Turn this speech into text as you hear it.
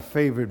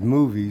favorite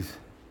movies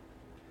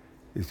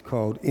is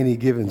called Any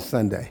Given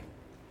Sunday.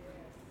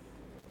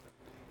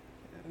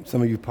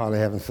 Some of you probably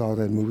haven't saw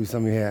that movie,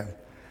 some of you have.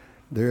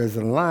 There is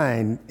a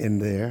line in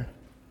there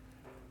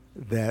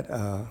that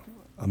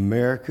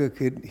America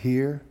could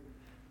hear,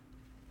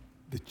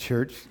 the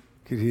church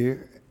could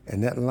hear,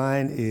 and that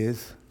line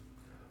is,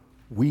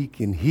 we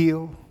can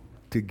heal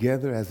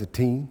together as a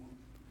team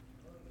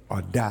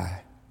or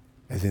die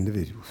as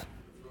individuals.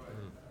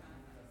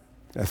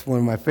 That's one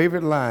of my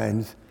favorite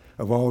lines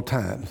of all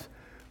times.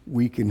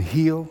 We can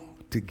heal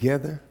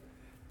together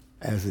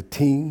as a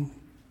team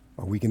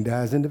or we can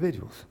die as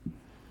individuals.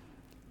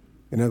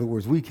 In other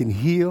words, we can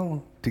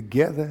heal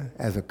together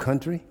as a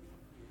country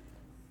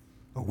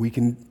or we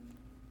can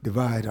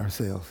divide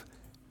ourselves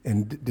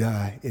and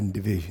die in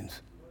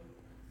divisions.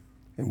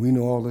 And we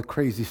know all the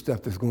crazy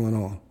stuff that's going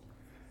on.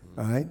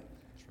 All right?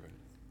 That's right.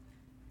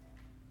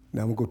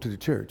 Now we'll go to the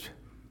church.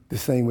 The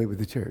same way with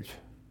the church.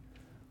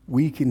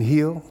 We can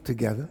heal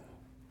together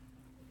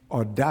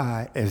or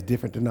die as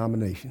different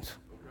denominations.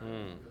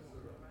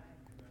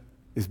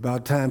 It's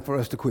about time for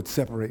us to quit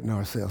separating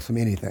ourselves from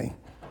anything.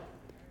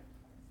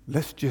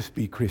 Let's just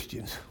be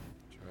Christians.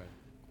 That's right.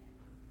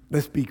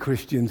 Let's be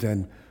Christians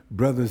and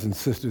brothers and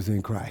sisters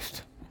in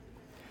Christ.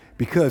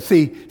 Because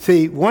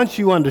see, once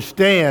you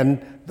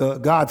understand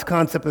God's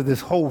concept of this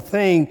whole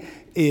thing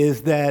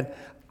is that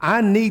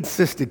I need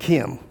Sister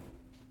Kim.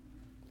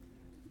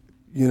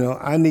 You know,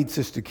 I need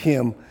Sister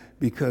Kim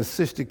because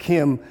Sister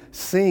Kim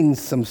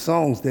sings some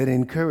songs that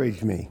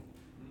encourage me.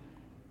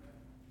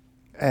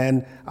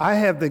 And I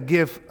have the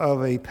gift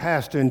of a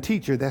pastor and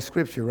teacher, that's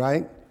scripture,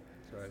 right?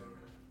 That's right.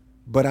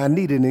 But I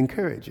need an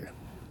encourager.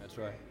 That's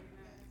right.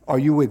 Are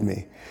you with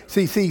me?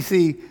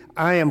 See,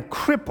 I am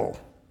crippled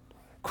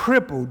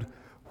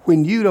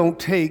when you don't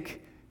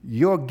take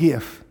your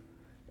gift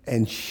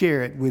and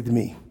share it with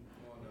me.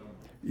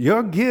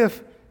 Your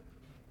gift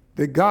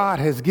that God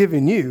has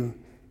given you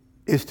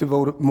is to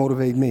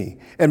motivate me.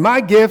 And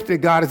my gift that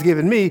God has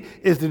given me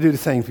is to do the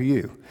same for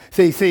you.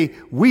 See,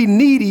 we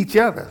need each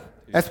other.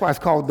 That's why it's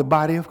called the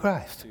body of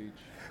Christ.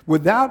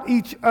 Without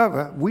each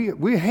other,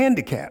 we're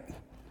handicapped.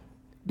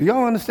 Do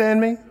y'all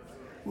understand me?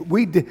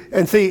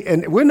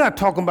 And we're not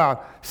talking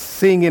about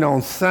singing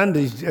on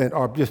Sundays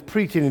or just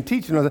preaching and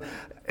teaching.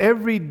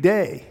 Every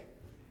day,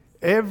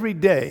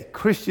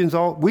 Christians,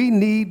 we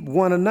need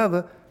one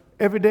another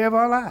every day of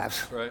our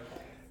lives. Right.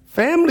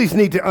 Families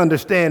need to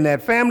understand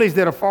that. Families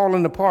that are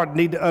falling apart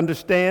need to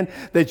understand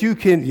that you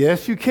can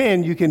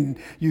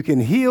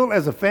heal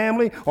as a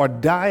family or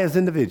die as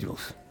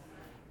individuals.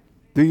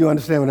 Do you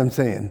understand what I'm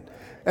saying?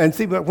 And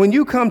see, but when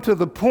you come to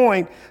the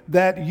point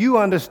that you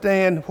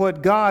understand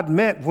what God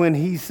meant when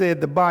he said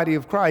the body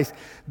of Christ,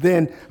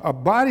 then a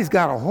body's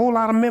got a whole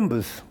lot of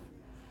members.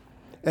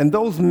 And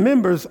those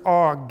members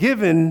are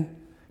given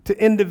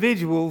to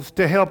individuals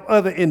to help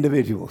other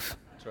individuals.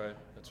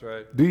 That's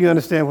right. Do you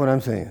understand what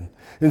I'm saying?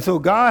 And so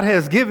God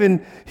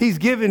he's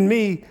given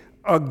me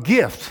a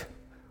gift,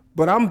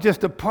 but I'm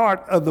just a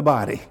part of the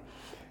body.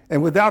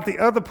 And without the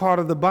other part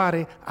of the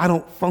body, I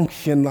don't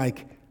function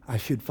like I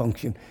should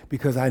function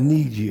because I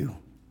need you.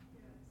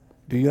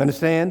 Do you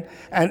understand?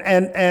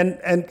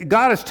 And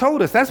God has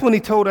told us, that's when he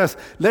told us,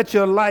 let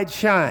your light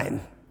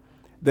shine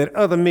that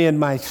other men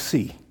might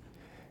see.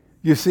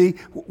 You see,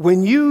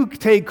 when you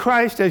take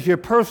Christ as your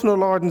personal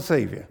Lord and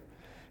Savior,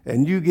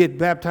 and you get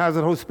baptized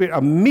with the Holy Spirit,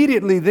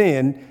 immediately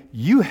then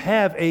you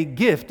have a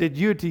gift that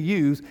you're to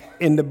use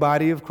in the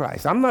body of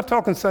Christ. I'm not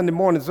talking Sunday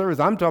morning service.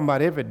 I'm talking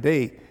about every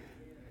day.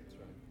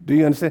 Do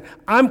you understand?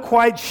 I'm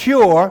quite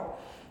sure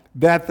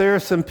that there are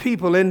some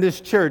people in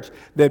this church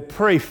that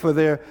pray for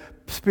their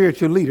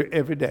spiritual leader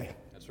every day.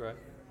 That's right.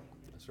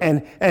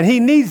 And he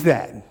needs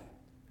that,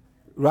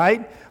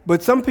 right?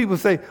 But some people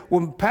say,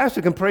 well,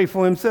 pastor can pray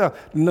for himself.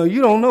 No,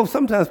 you don't know.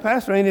 Sometimes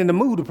pastor ain't in the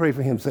mood to pray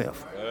for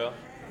himself. Well.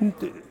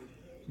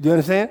 Do you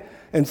understand?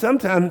 And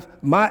sometimes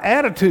my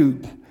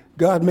attitude,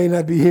 God may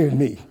not be hearing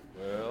me.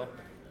 Well.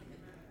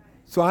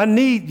 So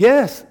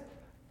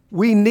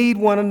we need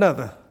one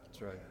another.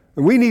 That's right.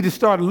 And we need to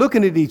start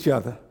looking at each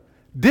other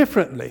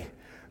differently,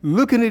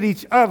 looking at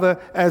each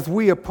other as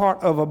we are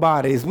part of a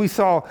body. As we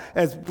saw,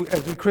 as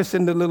we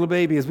christened the little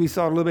baby, as we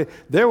saw the little baby,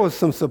 there was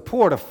some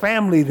support, a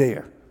family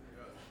there.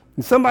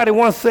 And somebody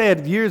once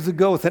said years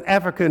ago, it's an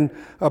African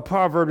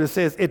proverb that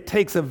says, it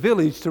takes a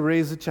village to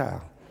raise a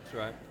child. That's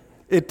right.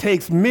 It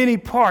takes many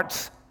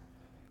parts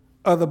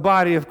of the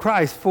body of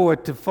Christ for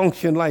it to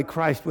function like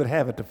Christ would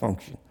have it to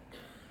function.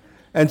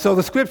 And so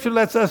the scripture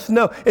lets us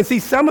know. And see,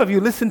 some of you,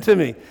 listen to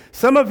me,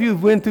 some of you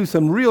went through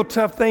some real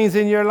tough things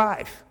in your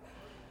life.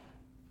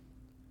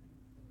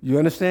 You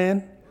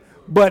understand?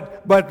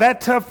 But that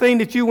tough thing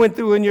that you went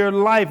through in your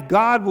life,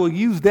 God will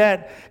use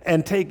that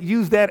and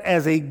use that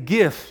as a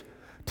gift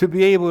to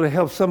be able to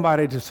help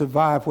somebody to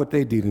survive what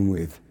they're dealing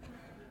with.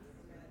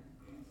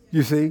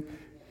 You see?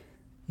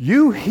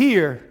 You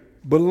here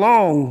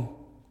belong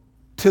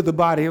to the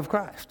body of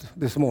Christ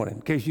this morning,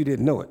 in case you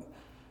didn't know it.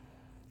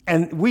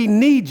 And we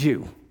need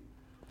you.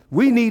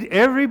 We need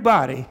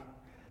everybody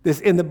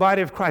that's in the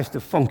body of Christ to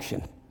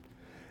function.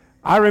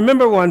 I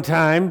remember one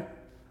time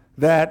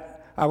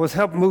that I was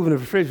helping moving the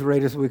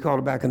refrigerator, as we called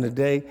it back in the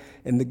day,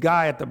 and the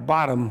guy at the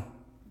bottom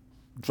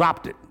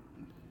dropped it.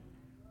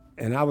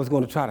 And I was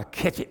going to try to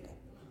catch it.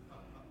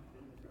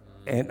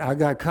 And I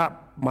got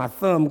caught, my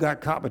thumb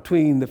got caught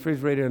between the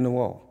refrigerator and the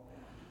wall.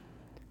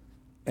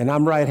 And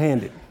I'm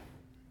right-handed.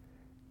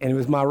 And it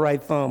was my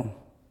right thumb.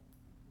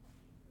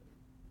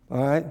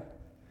 All right?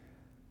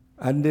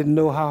 I didn't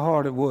know how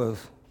hard it was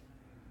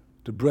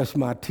to brush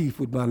my teeth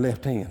with my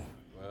left hand.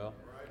 Well.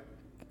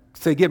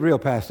 Say, get real,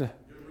 Pastor.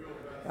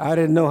 I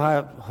didn't know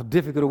how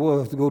difficult it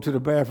was to go to the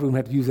bathroom and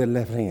have to use that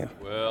left hand.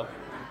 Well.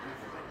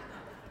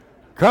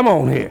 Come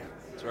on here.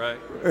 That's right.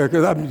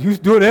 Because I'm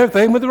used to doing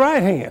everything with the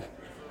right hand.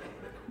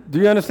 Do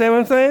you understand what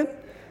I'm saying?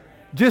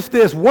 Just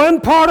this one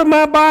part of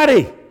my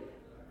body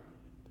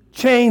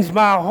changed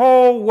my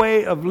whole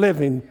way of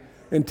living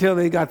until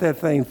they got that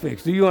thing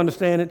fixed. Do you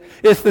understand it?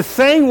 It's the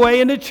same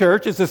way in the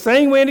church. It's the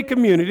same way in the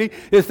community.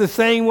 It's the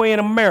same way in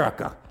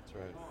America. That's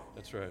right.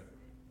 That's right.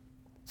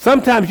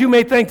 Sometimes you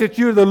may think that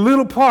you're the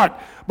little part,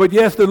 but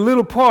yes, the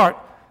little part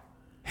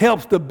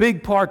helps the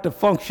big part to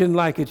function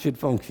like it should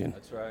function.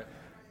 That's right.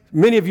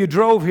 Many of you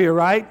drove here,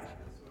 right?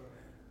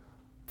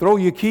 Throw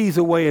your keys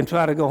away and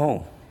try to go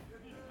home.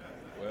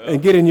 And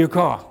get in your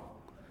car.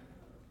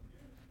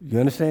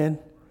 You understand?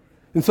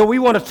 And so we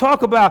want to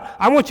talk about,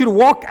 I want you to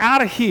walk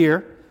out of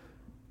here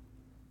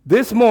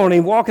this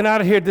morning,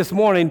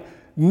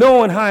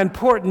 knowing how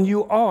important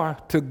you are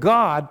to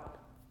God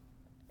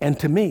and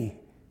to me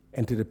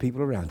and to the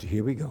people around you.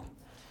 Here we go.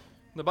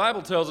 The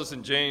Bible tells us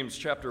in James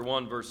chapter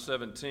 1, verse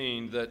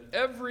 17, that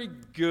every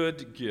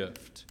good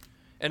gift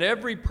and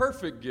every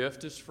perfect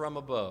gift is from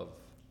above,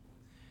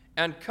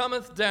 and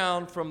cometh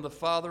down from the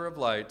Father of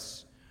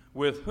lights,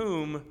 with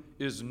whom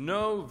is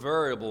no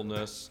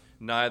variableness,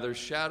 neither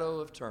shadow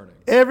of turning.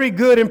 Every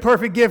good and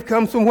perfect gift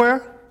comes from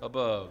where?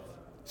 Above.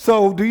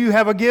 So do you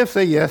have a gift?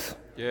 Say yes.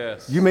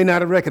 Yes. You may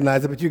not have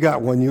recognized it, but you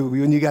got one.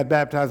 When you got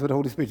baptized with the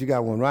Holy Spirit, you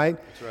got one, right?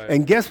 That's right.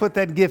 And guess what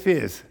that gift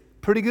is?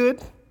 Pretty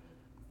good?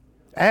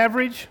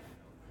 Average?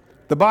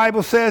 The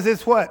Bible says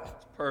it's what?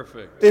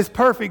 Perfect. It's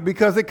perfect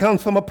because it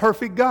comes from a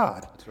perfect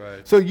God. That's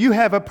right. So you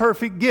have a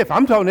perfect gift.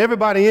 I'm talking to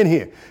everybody in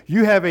here.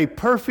 You have a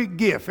perfect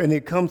gift, and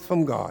it comes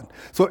from God.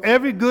 So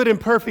every good and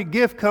perfect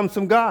gift comes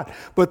from God.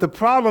 But the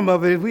problem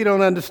of it, if we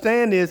don't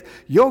understand, is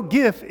your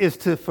gift is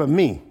for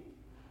me.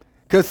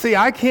 Because, see,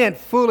 I can't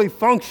fully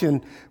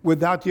function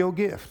without your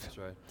gift. That's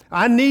right.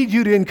 I need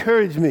you to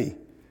encourage me.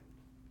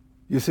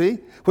 You see?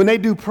 When they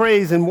do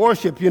praise and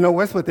worship,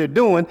 that's what they're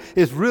doing.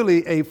 It's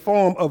really a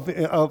form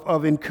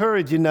of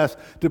encouraging us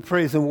to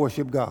praise and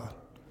worship God.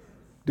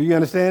 Do you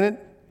understand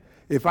it?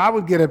 If I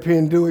would get up here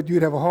and do it,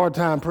 you'd have a hard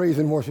time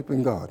praising and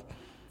worshiping God.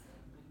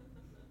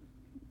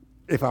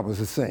 If I was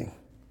to sing.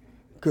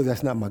 Because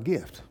that's not my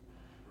gift.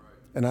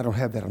 And I don't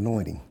have that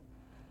anointing.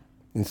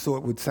 And so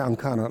it would sound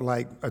kind of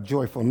like a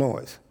joyful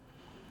noise.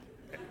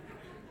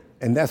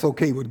 And that's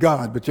okay with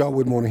God, but y'all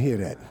wouldn't want to hear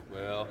that.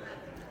 Well.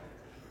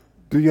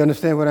 Do you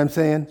understand what I'm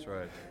saying? That's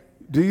right.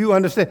 Do you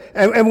understand?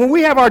 And when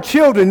we have our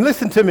children,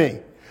 listen to me.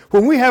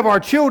 When we have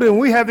our children,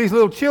 we have these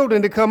little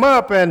children to come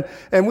up, and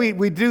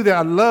we do that.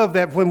 I love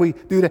that when we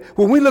do that.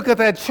 When we look at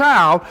that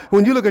child,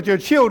 when you look at your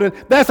children,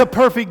 that's a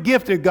perfect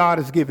gift that God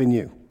has given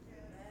you.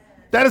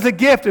 That is a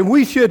gift, and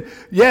we should,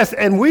 yes,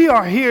 and we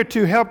are here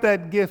to help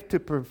that gift to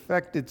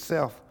perfect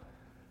itself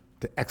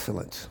to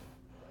excellence.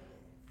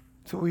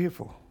 That's what we're here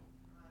for.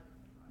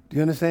 Do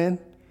you understand?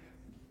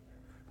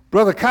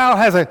 Brother Kyle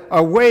has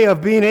a way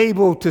of being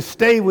able to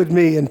stay with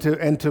me and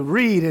to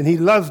read, and he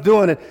loves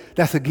doing it.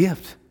 That's a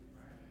gift.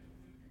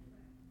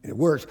 It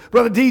works.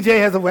 Brother DJ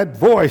has a wet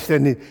voice,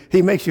 and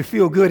he makes you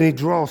feel good, and he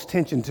draws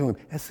attention to him.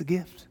 That's a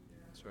gift.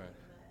 That's right.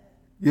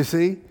 You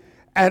see?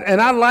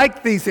 And I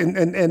like these,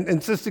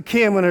 and Sister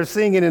Kim when they're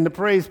singing and the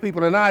praise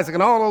people and Isaac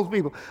and all those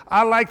people.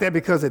 I like that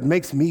because it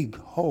makes me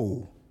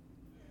whole.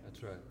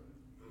 That's right.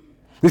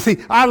 You see,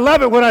 I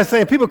love it when I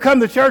say, people come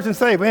to church and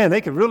say, man,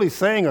 they could really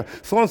sing, or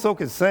so-and-so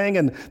could sing,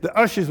 and the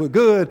ushers were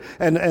good,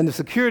 and the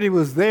security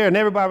was there, and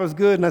everybody was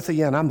good. And I say,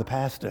 yeah, and I'm the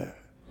pastor.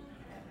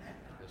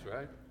 That's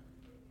right.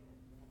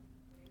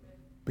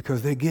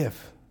 Because their gift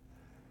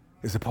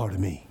is a part of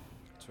me.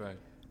 That's right.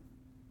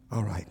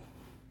 All right.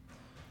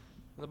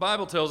 The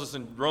Bible tells us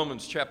in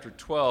Romans chapter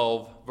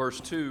 12,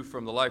 verse 2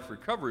 from the Life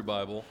Recovery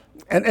Bible.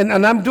 And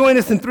I'm doing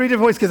this in three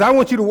different ways because I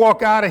want you to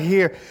walk out of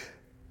here.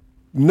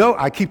 No,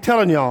 I keep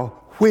telling y'all,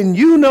 when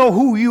you know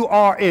who you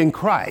are in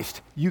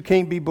Christ, you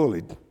can't be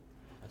bullied.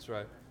 That's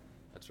right.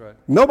 That's right.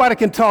 Nobody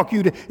can talk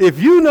you to.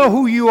 If you know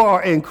who you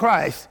are in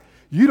Christ,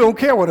 you don't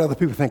care what other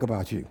people think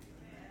about you.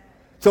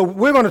 So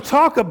we're going to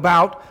talk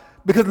about,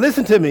 because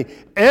listen to me,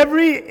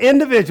 every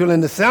individual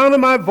in the sound of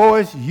my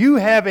voice, you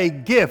have a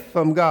gift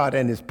from God,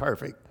 and it's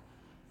perfect.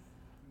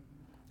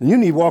 And you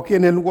need to walk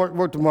in and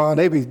work tomorrow, and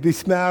they be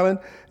smiling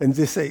and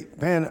just say,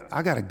 man,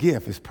 I got a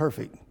gift. It's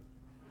perfect.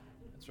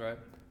 That's right.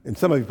 And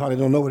some of you probably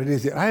don't know what it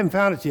is yet. I haven't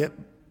found it yet,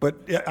 but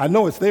I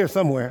know it's there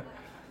somewhere.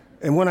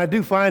 And when I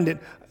do find it,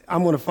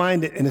 I'm going to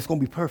find it, and it's going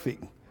to be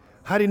perfect.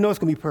 How do you know it's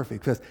going to be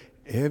perfect? Because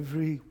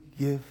every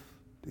gift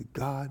that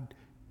God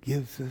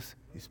gives us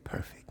is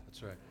perfect.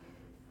 That's right.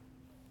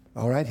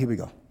 All right, here we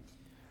go.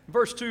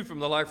 Verse 2 from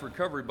the Life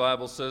Recovery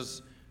Bible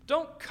says,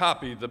 don't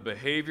copy the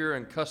behavior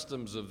and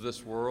customs of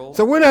this world.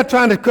 So we're not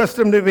trying to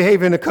custom the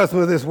behavior and the custom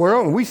of this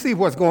world, and we see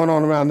what's going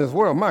on around this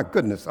world. My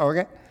goodness,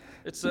 okay?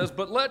 It says,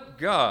 but let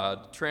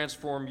God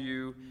transform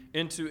you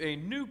into a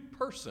new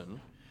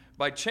person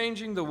by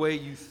changing the way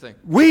you think.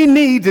 We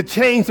need to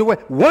change the way.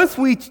 Once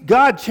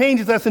God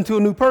changes us into a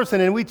new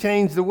person and we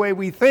change the way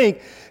we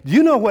think, do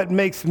you know what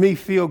makes me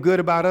feel good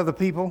about other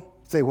people?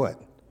 Say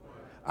what?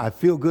 I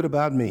feel good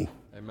about me.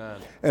 Amen.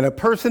 And a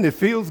person that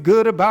feels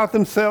good about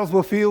themselves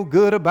will feel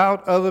good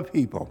about other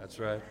people. That's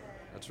right.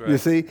 That's right. You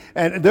see?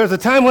 And there's a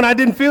time when I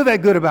didn't feel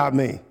that good about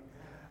me.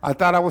 I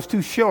thought I was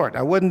too short.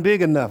 I wasn't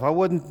big enough. I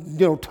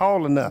wasn't,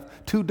 tall enough.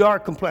 Too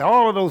dark complexion.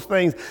 All of those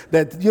things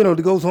that,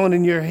 that goes on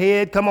in your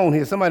head. Come on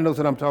here. Somebody knows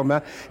what I'm talking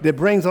about. That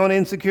brings on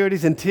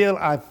insecurities until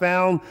I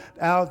found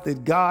out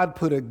that God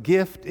put a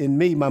gift in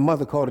me. My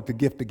mother called it the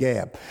gift of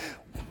gab.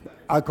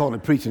 I call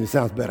it preaching. It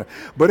sounds better.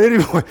 But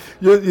anyway,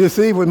 you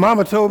see, when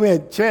Mama told me,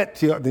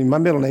 Chet, my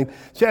middle name,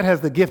 Chet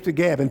has the gift of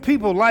gab. And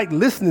people like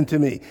listening to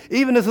me,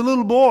 even as a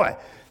little boy.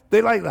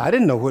 I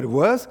didn't know what it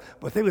was,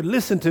 but they would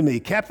listen to me,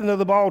 captain of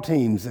the ball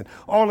teams and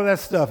all of that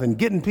stuff and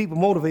getting people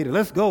motivated.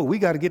 Let's go. We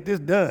got to get this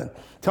done.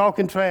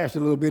 Talking trash a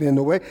little bit in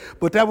the way,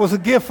 but that was a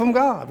gift from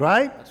God,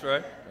 right? That's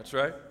right. That's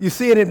right. You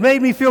see, and it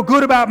made me feel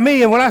good about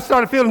me. And when I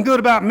started feeling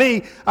good about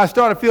me, I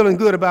started feeling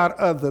good about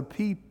other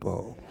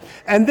people.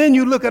 And then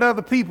you look at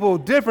other people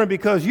different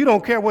because you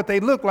don't care what they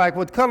look like,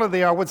 what color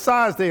they are, what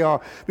size they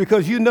are,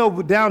 because you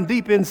know down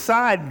deep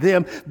inside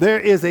them, there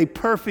is a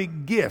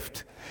perfect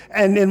gift.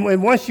 And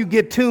then once you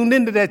get tuned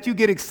into that, you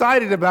get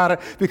excited about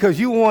it because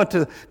you want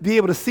to be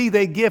able to see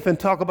their gift and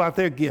talk about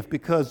their gift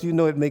because you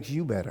know it makes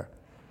you better.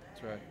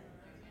 That's right.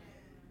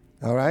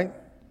 All right?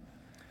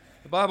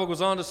 The Bible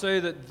goes on to say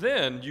that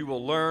then you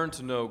will learn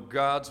to know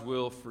God's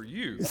will for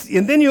you.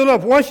 And then you'll know,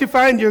 once you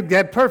find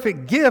that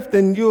perfect gift,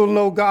 then you'll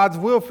know God's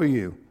will for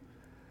you.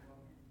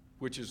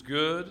 Which is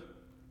good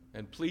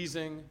and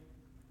pleasing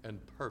and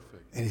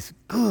perfect. And it's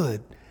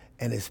good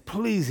and it's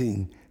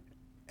pleasing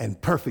and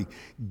perfect.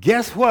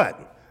 Guess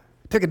what?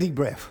 Take a deep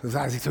breath. As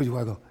I told you a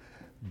while ago.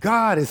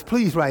 God is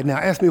pleased right now.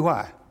 Ask me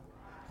why.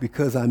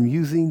 Because I'm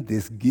using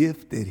this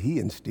gift that he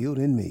instilled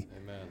in me.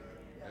 Amen.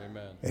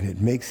 Amen. And it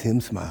makes him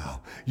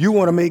smile. You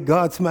want to make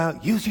God smile?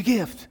 Use your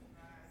gift.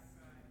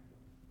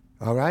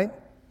 All right?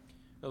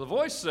 Now the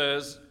voice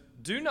says,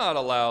 do not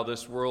allow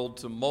this world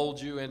to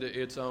mold you into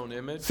its own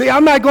image. See,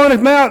 I'm not going to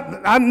no.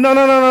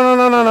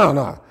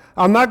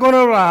 I'm not going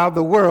to allow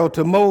the world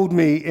to mold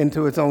me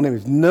into its own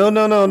image. No.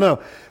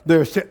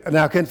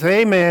 Now, can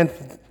say amen.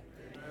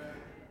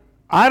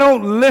 I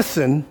don't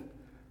listen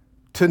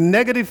to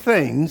negative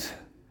things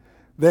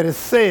that is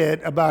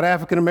said about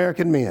African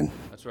American men.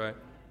 That's right.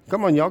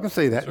 Come on, y'all can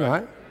say that, That's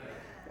right?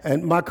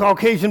 And my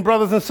Caucasian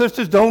brothers and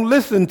sisters don't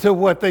listen to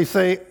what they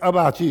say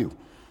about you.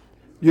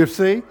 You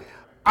see?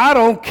 I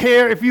don't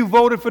care if you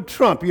voted for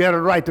Trump. You had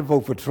a right to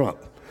vote for Trump.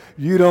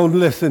 You don't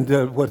listen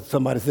to what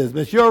somebody says,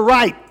 but it's your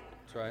right.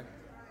 That's right.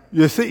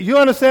 You see, you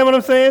understand what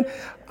I'm saying?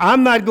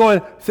 I'm not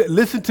going to,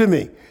 listen to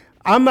me.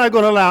 I'm not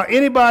going to allow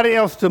anybody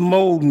else to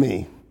mold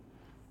me.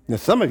 Now,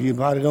 some of you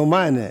probably don't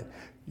mind that.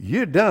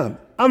 You're dumb.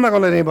 I'm not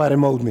going to let anybody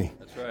mold me.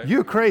 That's right.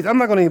 You're crazy. I'm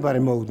not going to let anybody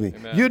mold me.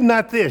 Amen. You're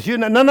not this. You're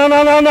not,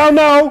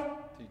 no.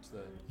 Teach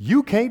that.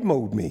 You can't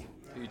mold me.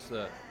 Teach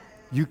that.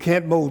 You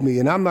can't mold me,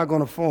 and I'm not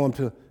going to conform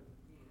to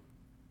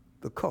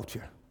the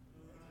culture.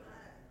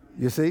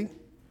 You see?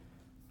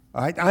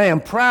 All right? I am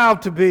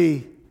proud to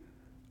be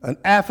an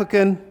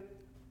African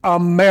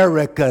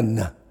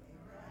American.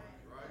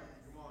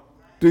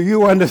 Do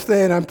you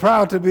understand? I'm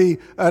proud to be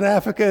an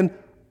African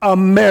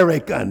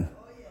American.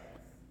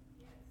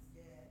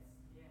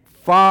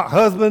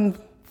 Husband,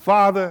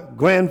 father,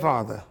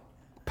 grandfather,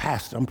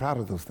 pastor. I'm proud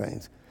of those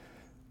things.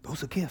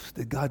 Those are gifts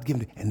that God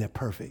given me, and they're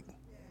perfect.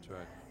 That's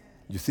right.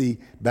 You see,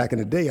 back in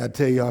the day, I'd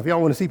tell y'all, if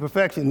y'all want to see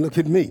perfection, look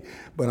at me.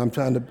 But I'm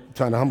trying to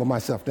humble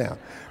myself down.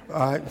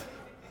 All right?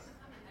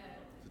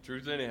 The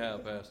truth anyhow,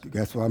 Pastor.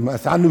 That's why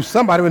I knew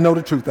somebody would know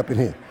the truth up in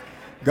here.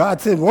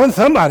 God said,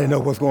 somebody know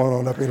what's going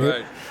on up in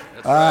here.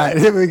 That's All right,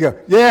 here we go.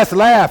 Yes,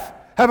 laugh.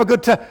 Have a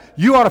good time.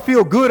 You ought to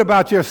feel good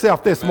about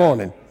yourself this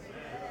morning.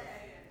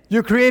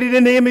 You're created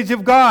in the image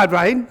of God,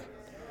 right?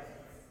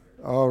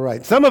 All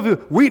right. Some of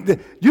you,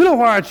 you know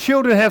why our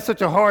children have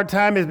such a hard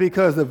time is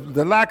because of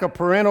the lack of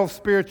parental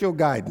spiritual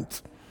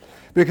guidance.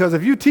 Because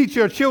if you teach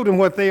your children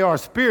what they are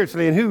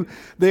spiritually and who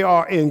they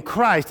are in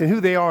Christ and who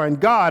they are in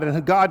God and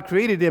who God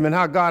created them and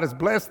how God has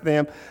blessed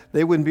them,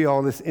 they wouldn't be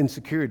all this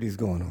insecurities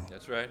going on.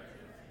 That's right.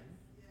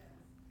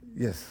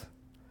 Yes.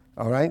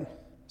 All right?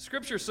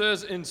 Scripture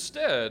says,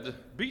 instead,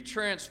 be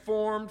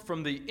transformed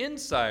from the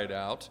inside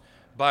out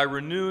by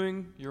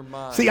renewing your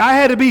mind. See, I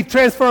had to be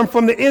transformed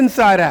from the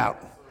inside out.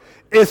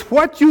 It's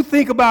what you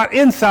think about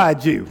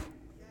inside you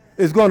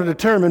is going to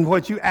determine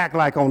what you act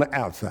like on the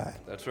outside.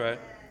 That's right.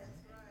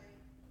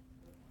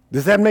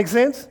 Does that make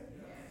sense?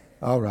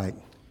 All right.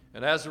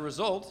 And as a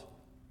result,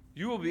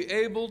 you will be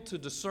able to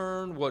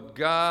discern what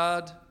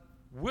God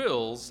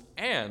wills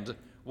and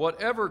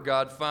whatever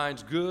God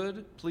finds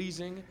good,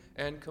 pleasing,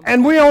 and complete.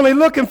 And we're only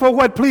looking for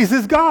what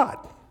pleases God,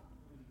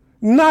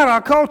 not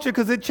our culture,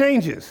 because it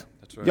changes.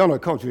 That's right. Y'all know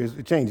what culture is,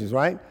 it changes,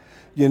 right?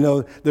 You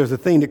know, there's a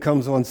thing that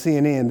comes on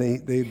CNN.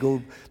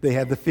 They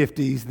have the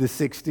 50s, the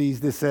 60s,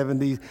 the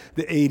 70s,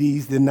 the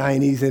 80s, the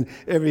 90s, and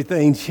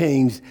everything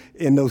changed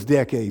in those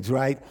decades,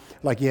 right?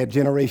 Like you had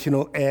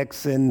Generational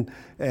X and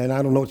I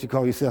don't know what you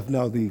call yourself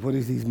now, what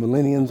is these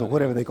millennials or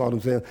whatever they call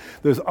themselves.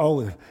 There's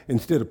always,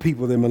 instead of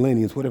people, they're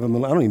millennials, whatever, I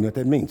don't even know what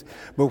that means.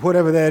 But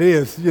whatever that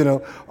is, you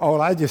know,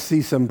 I just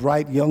see some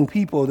bright young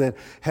people that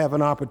have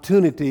an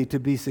opportunity to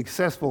be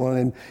successful,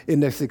 and in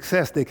their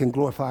success they can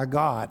glorify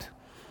God.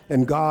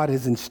 And God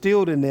has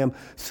instilled in them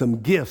some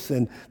gifts,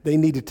 and they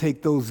need to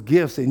take those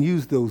gifts and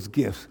use those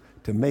gifts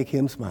to make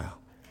him smile.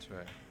 That's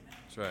right.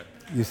 That's right.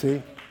 You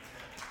see?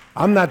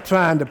 I'm not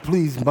trying to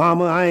please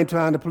mama. I ain't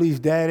trying to please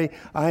daddy.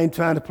 I ain't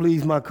trying to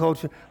please my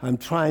culture. I'm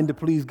trying to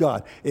please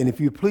God. And if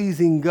you're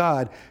pleasing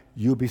God,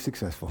 you'll be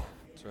successful.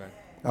 That's right.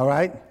 All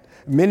right?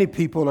 Many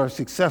people are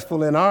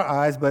successful in our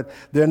eyes, but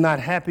they're not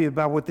happy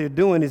about what they're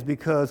doing is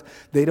because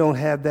they don't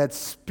have that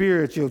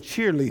spiritual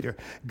cheerleader.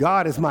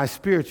 God is my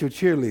spiritual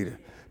cheerleader.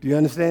 Do you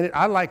understand it?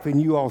 I like when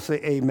you all say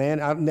amen.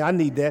 I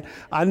need that.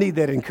 I need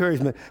that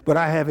encouragement. But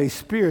I have a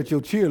spiritual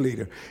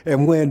cheerleader.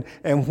 And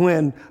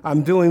when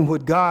I'm doing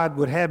what God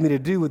would have me to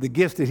do with the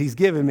gifts that he's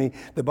given me,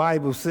 the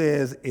Bible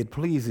says it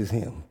pleases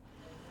him.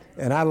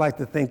 And I like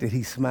to think that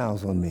he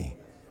smiles on me.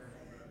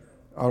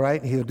 All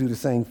right? He'll do the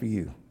same for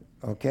you.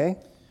 Okay?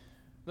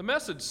 The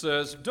message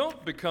says,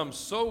 don't become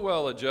so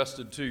well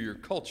adjusted to your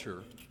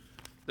culture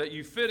that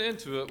you fit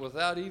into it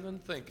without even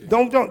thinking.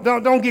 Don't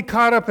get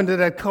caught up into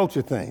that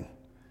culture thing.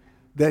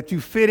 That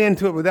you fit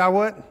into it without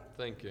what?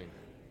 Thinking.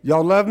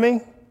 Y'all love me?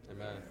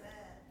 Amen.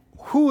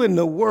 Who in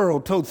the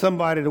world told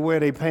somebody to wear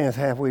their pants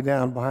halfway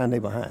down behind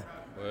their behind?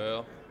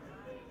 Well,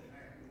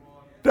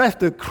 That's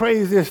the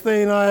craziest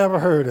thing I ever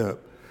heard of.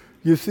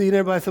 You see, and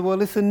everybody said, well,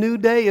 it's a new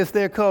day. It's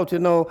their culture.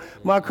 No,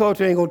 my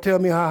culture ain't going to tell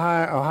me how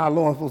high or how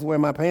low I'm supposed to wear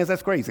my pants.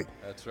 That's crazy.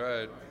 that's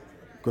right.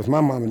 Because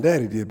my mom and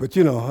daddy did. But,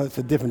 you know, it's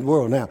a different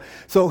world now.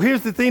 So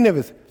here's the thing of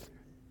it.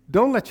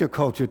 Don't let your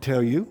culture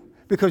tell you,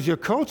 because your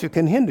culture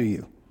can hinder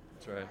you.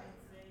 That's right.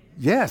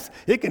 Yes,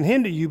 it can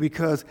hinder you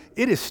because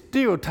it is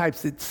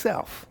stereotypes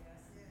itself.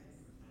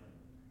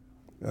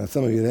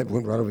 Some of you, that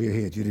went right over your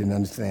head. You didn't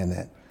understand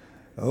that.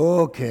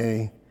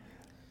 Okay.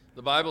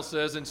 The Bible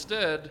says,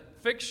 instead,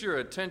 fix your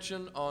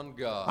attention on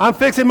God. I'm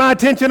fixing my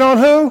attention on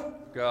who?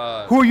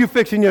 God. Who are you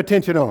fixing your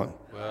attention on?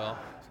 Well,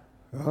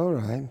 All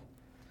right.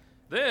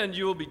 then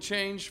you will be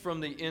changed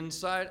from the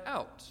inside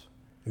out.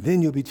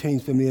 Then you'll be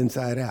changed from the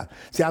inside out.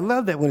 See, I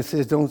love that when it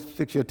says don't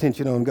fix your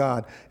attention on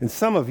God. And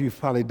some of you have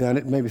probably done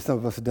it. Maybe some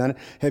of us have done it.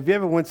 Have you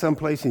ever went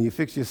someplace and you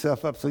fixed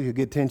yourself up so you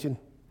get attention?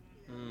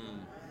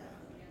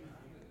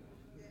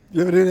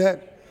 You ever do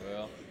that?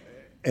 Well,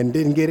 And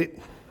didn't get it?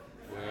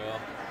 well,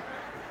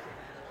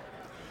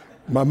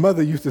 My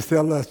mother used to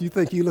tell us, you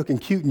think you're looking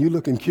cute and you're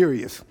looking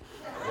curious.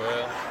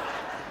 well,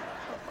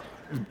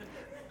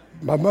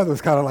 My mother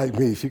was kind of like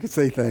me. She could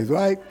say things,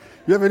 right?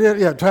 You ever did?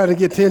 Yeah, trying to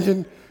get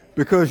attention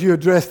because you're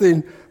dressed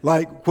in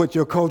like what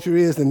your culture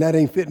is and that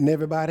ain't fitting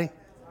everybody.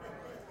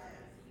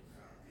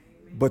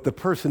 But the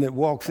person that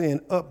walks in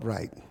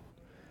upright,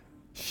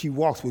 she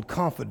walks with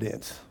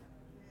confidence.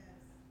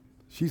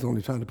 She's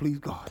only trying to please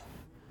God.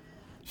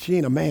 She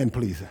ain't a man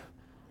pleaser.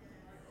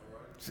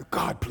 She's a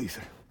God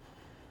pleaser.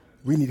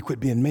 We need to quit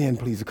being man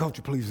pleasers,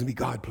 culture pleasers, and be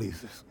God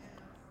pleasers.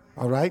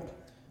 All right?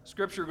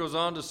 Scripture goes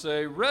on to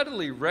say,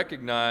 readily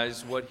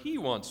recognize what he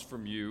wants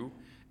from you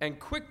and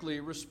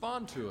quickly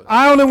respond to it.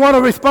 I only want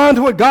to respond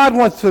to what God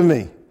wants from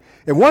me.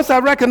 And once I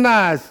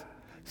recognize,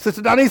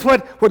 Sister Denise,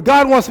 what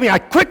God wants me, I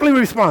quickly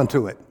respond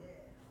to it.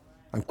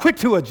 I'm quick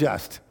to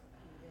adjust.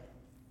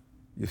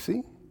 You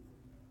see?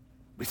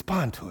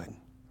 Respond to it.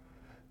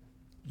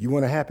 You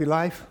want a happy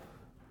life?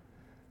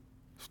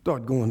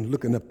 Start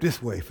looking up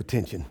this way for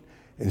tension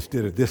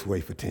instead of this way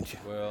for tension.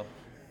 Well,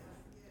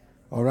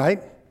 All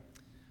right?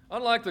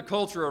 unlike the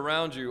culture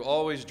around you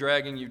always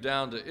dragging you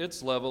down to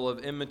its level of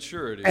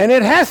immaturity, And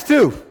it has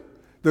to.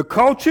 The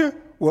culture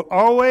will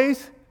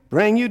always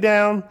bring you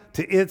down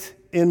to its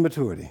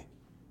immaturity.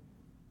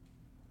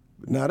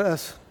 But not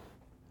us,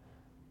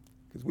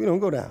 because we don't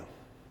go down.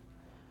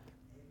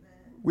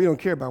 We don't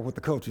care about what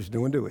the culture's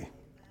doing, do we?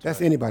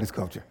 That's anybody's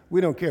culture.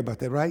 We don't care about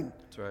that, right?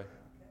 that's right,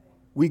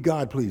 We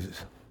God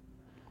pleasers.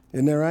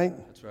 Isn't that right?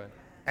 that's right.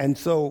 And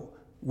so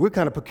we're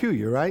kind of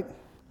peculiar, right?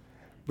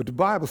 But the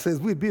Bible says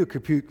we'd be a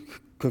people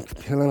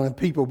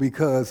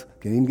because,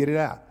 can't even get it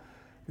out,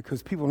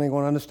 because people ain't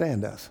going to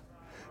understand us.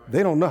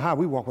 They don't know how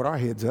we walk with our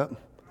heads up.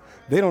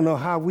 They don't know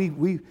how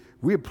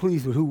we're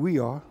pleased with who we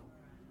are.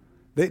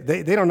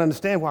 They don't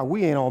understand why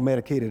we ain't all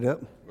medicated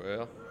up.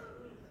 Well,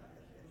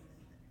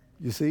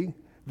 You see?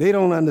 They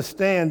don't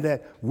understand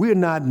that we're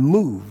not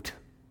moved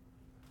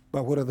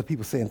by what other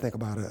people say and think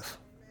about us.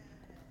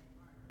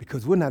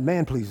 Because we're not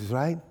man pleasers,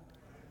 right?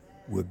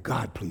 We're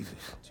God pleasers,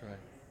 that's right,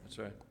 that's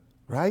right.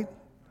 right?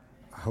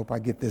 hope I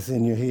get this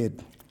in your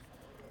head.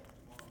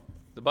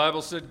 The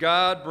Bible said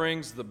God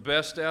brings the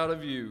best out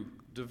of you,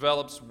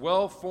 develops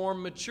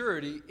well-formed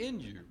maturity in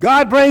you.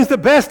 God brings the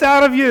best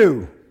out of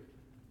you.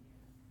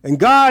 And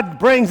God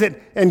brings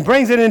it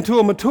into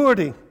a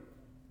maturity.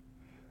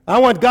 I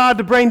want God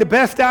to bring the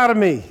best out of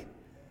me.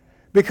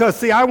 Because,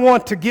 see, I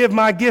want to give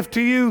my gift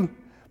to you,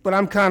 but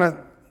and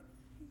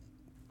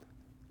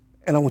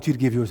I want you to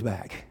give yours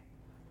back.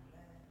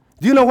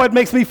 Do you know what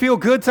makes me feel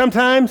good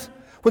sometimes?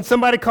 When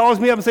somebody calls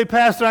me up and say,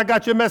 Pastor, I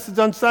got your message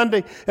on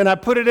Sunday, and I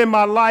put it in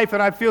my life,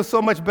 and I feel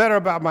so much better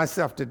about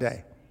myself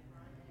today.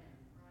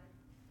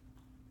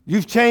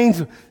 You've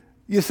changed.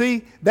 You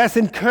see, that's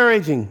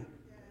encouraging.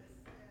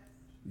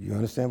 You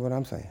understand what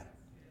I'm saying?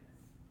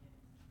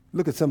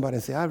 Look at somebody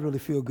and say, I really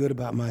feel good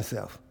about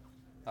myself.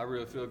 I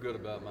really feel good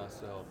about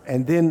myself.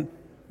 And then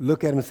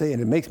look at them and say,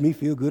 and it makes me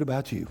feel good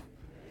about you.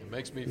 It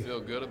makes me feel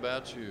good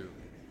about you.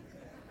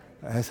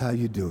 That's how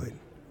you do it.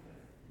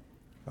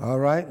 All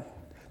right?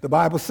 The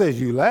Bible says,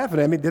 you laughing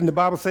at me. Didn't the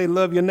Bible say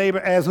love your neighbor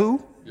as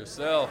who?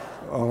 Yourself.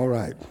 All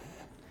right.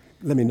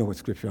 Let me know what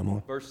scripture I'm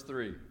on. Verse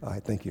 3. All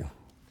right, thank you.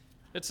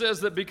 It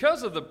says that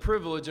because of the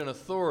privilege and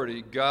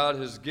authority God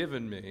has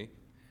given me,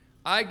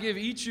 I give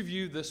each of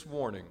you this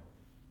warning.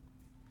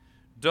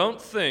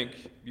 Don't think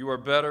you are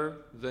better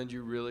than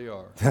you really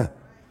are.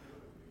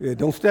 Yeah,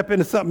 don't step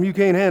into something you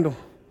can't handle.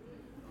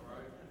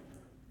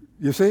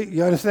 You see?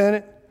 You understand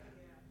it?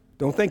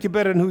 Don't think you're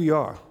better than who you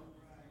are.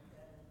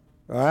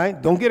 All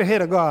right? Don't get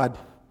ahead of God.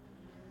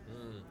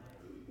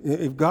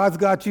 If God's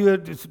got you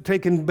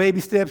taking baby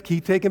steps,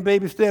 keep taking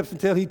baby steps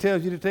until he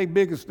tells you to take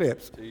bigger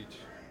steps. Teach.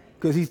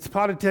 Because he's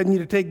probably telling you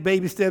to take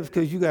baby steps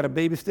because you got a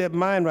baby step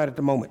mind right at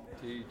the moment.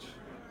 Teach.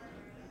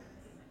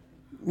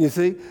 You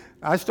see?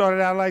 I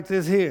started out like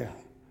this here,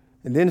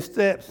 and then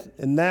steps,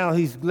 and now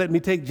he's letting me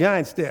take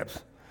giant steps.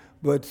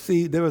 But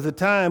see, there was a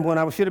time when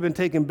I should have been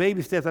taking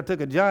baby steps. I took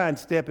a giant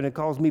step, and it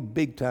caused me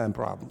big-time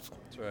problems.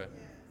 That's right.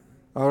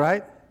 All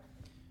right?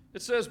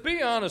 It says,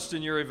 be honest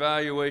in your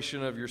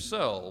evaluation of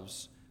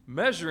yourselves,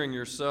 measuring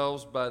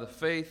yourselves by the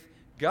faith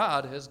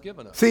God has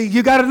given us. See,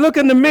 you got to look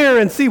in the mirror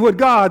and see what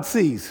God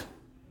sees.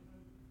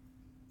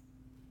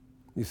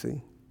 You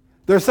see?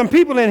 There's some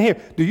people in here.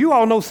 Do you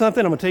all know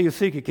something? I'm going to tell you a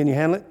secret. Can you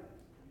handle it?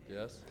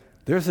 Yes.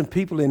 There's some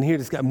people in here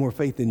that's got more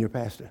faith than your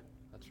pastor.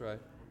 That's right.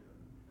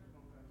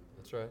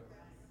 That's right.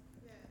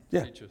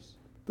 Yeah. Teach us.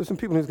 There's some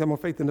people that's got more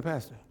faith than the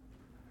pastor.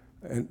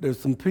 And there's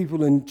some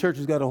people in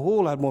churches got a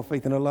whole lot more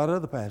faith than a lot of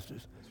other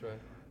pastors. That's right.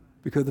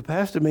 Because the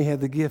pastor may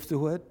have the gift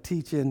of what?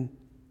 Teaching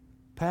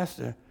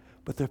pastor.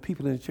 But there are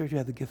people in the church who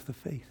have the gift of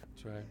faith.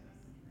 That's right.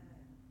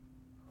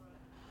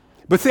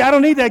 But see, I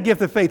don't need that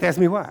gift of faith. Ask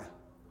me why.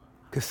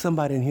 Because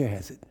somebody in here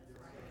has it.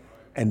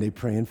 And they're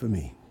praying for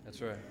me. That's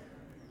right.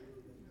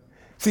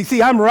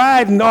 See, I'm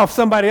riding off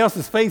somebody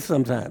else's faith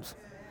sometimes.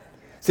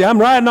 See, I'm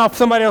riding off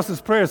somebody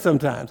else's prayer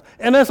sometimes.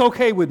 And that's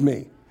okay with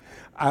me.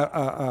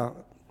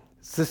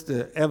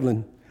 Sister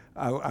Evelyn,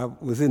 I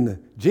was in the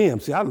gym.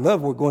 See, I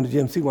love going to the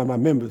gym, see one of my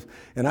members.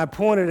 And I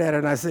pointed at her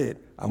and I said,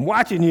 I'm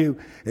watching you.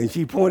 And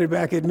she pointed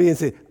back at me and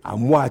said,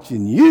 I'm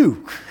watching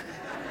you.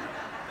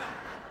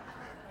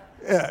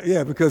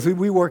 Yeah, because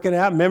we working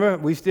out. Remember,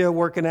 we still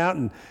working out,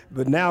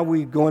 but now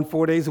we going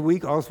 4 days a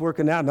week, us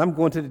working out, and I'm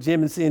going to the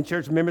gym and seeing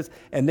church members,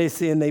 and they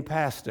seeing their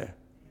pastor.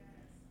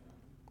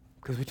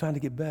 Because we're trying to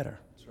get better.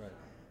 That's right.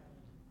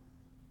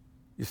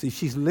 You see,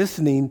 she's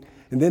listening,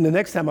 and then the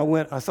next time I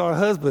went, I saw her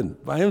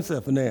husband by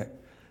himself in there,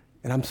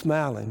 and I'm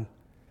smiling.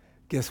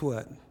 Guess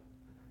what?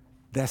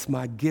 That's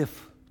my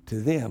gift to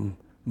them,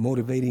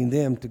 motivating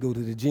them to go to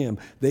the gym.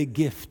 Their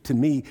gift to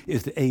me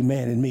is the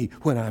amen in me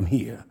when I'm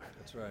here.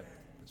 That's right.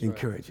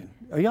 Encouraging.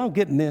 Are y'all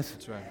getting this?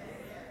 That's right.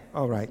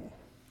 All right.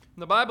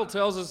 The Bible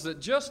tells us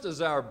that just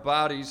as our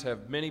bodies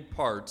have many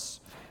parts,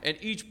 and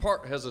each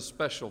part has a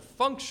special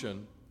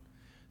function,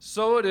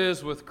 so it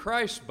is with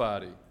Christ's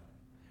body.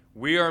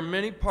 We are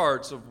many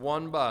parts of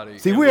one body.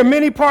 See, we are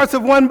many parts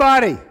of one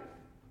body.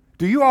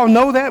 Do you all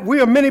know that?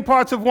 We are many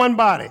parts of one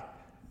body.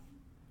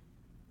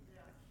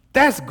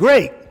 That's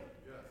great.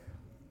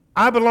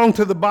 I belong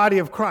to the body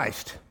of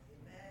Christ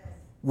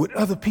with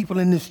other people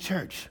in this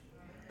church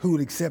who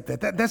would accept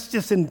that. That's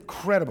just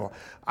incredible.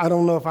 I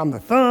don't know if I'm the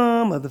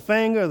thumb or the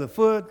finger or the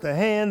foot, the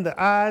hand,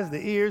 the eyes, the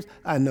ears.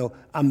 I know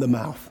I'm the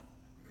mouth.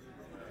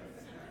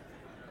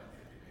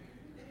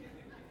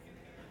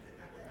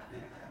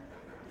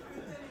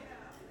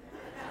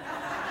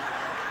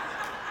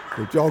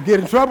 But y'all get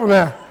in trouble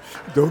now.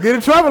 Don't get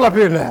in trouble up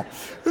here now.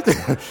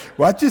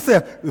 Watch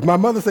yourself. My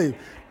mother say,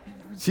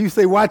 she used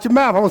to say, watch your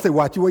mouth. I want to say,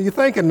 watch what you're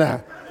thinking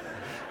now.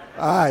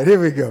 All right, here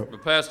we go.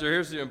 But Pastor,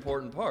 here's the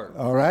important part.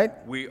 All right.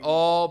 We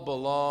all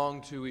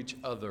belong to each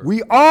other.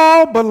 We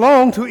all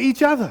belong to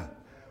each other.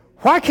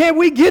 Why can't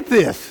we get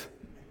this?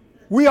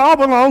 We all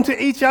belong to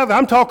each other.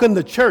 I'm talking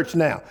the church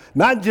now,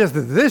 not just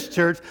this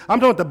church. I'm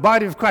talking the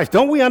body of Christ.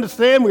 Don't we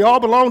understand we all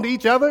belong to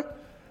each other?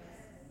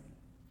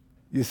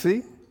 You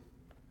see?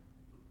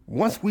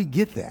 Once we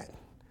get that,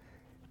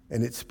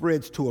 and it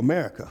spreads to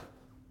America,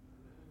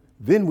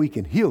 then we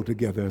can heal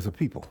together as a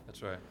people.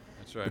 That's right.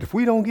 That's right. But if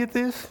we don't get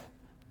this,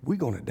 we're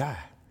going to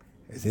die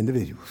as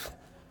individuals.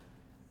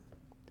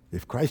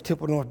 If Christ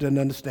Temple North doesn't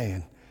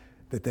understand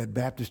that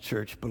Baptist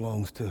church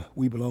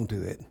we belong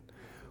to it.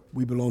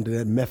 We belong to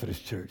that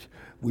Methodist church.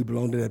 We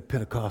belong to that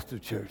Pentecostal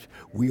church.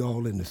 We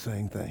all in the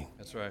same thing.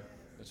 That's right.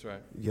 That's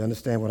right. You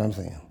understand what I'm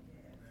saying?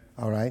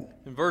 All right?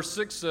 And verse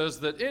 6 says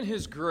that in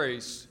his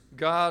grace,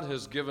 God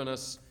has given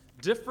us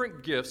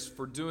different gifts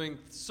for doing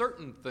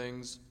certain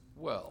things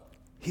well.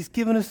 He's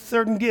given us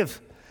certain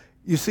gifts.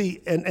 You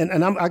see,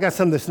 and I got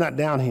something that's not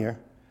down here.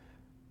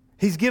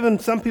 He's given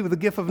some people the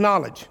gift of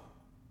knowledge.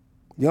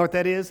 You know what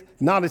that is?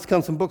 Knowledge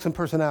comes from books and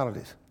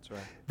personalities. That's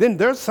right. Then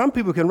there's some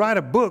people who can write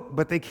a book,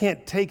 but they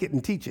can't take it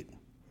and teach it.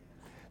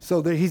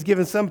 So he's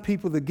given some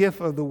people the gift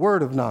of the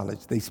word of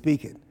knowledge. They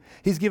speak it.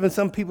 He's given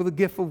some people the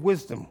gift of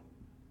wisdom.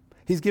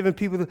 He's given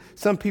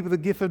some people the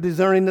gift of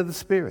discerning of the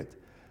Spirit.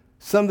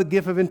 Some the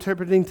gift of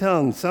interpreting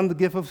tongues. Some the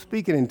gift of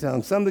speaking in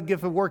tongues. Some the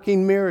gift of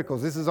working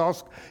miracles. This is all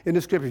in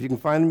the scriptures. You can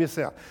find them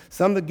yourself.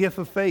 Some the gift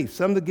of faith.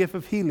 Some the gift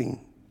of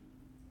healing.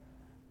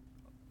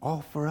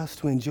 All for us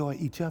to enjoy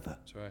each other.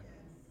 That's right.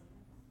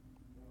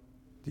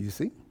 Do you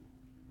see?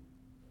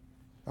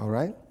 All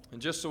right?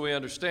 And just so we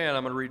understand,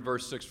 I'm going to read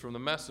verse 6 from the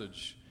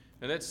Message.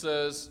 And it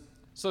says,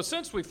 "So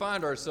since we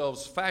find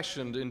ourselves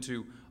fashioned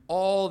into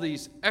all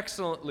these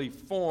excellently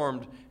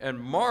formed and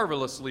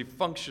marvelously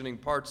functioning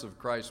parts of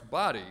Christ's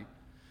body,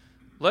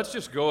 let's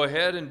just go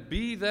ahead and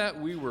be that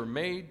we were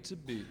made to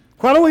be."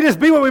 Why don't we just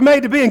be what we're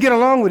made to be and get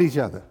along with each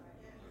other?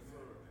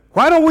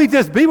 Why don't we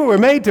just be what we're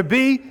made to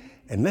be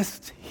and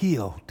let's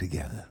heal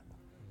together?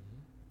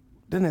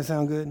 Doesn't that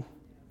sound good?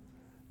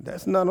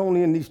 That's not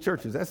only in these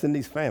churches, that's in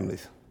these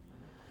families.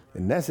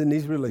 And that's in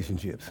these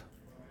relationships.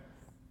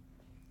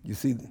 You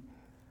see,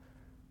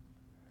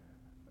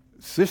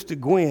 Sister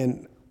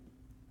Gwen,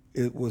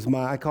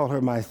 I call her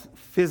my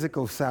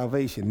physical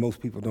salvation. Most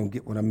people don't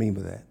get what I mean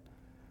by that.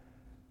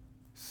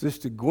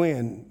 Sister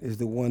Gwen is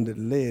the one that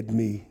led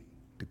me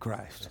to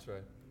Christ. That's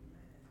right.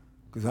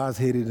 Because I was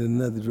headed in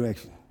another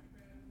direction.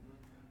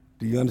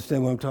 Do you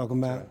understand what I'm talking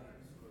about?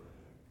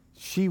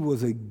 She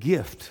was a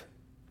gift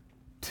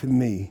to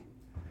me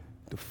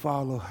to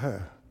follow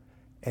her.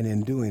 And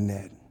in doing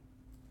that,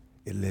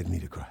 it led me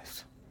to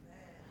Christ.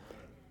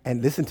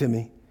 And listen to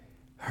me,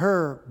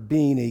 her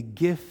being a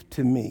gift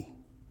to me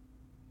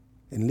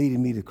and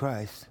leading me to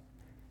Christ,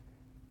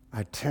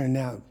 I turned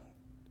out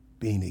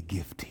being a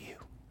gift to you.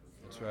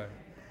 That's right.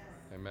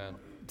 Amen.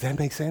 Does that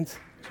make sense?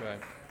 That's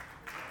right.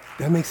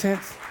 That makes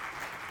sense?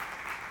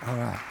 All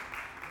right.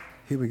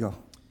 Here we go.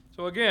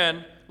 So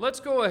again, let's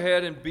go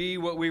ahead and be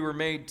what we were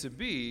made to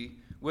be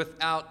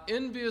without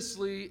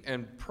enviously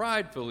and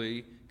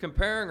pridefully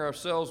comparing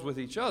ourselves with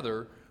each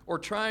other or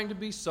trying to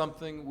be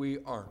something we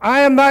aren't.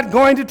 I am not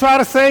going to try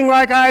to sing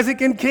like Isaac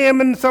and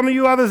Kim and some of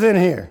you others in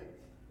here.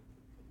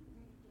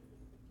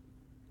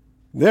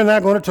 They're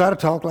not going to try to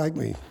talk like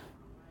me.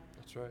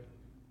 That's right.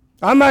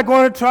 I'm not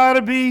going to try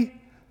to be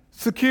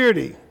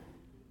security.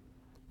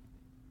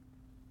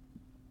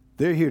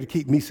 They're here to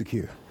keep me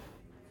secure.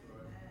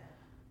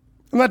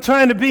 I'm not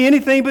trying to be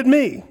anything but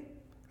me.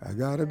 I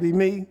got to be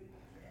me.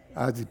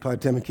 I just probably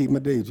tell me to keep my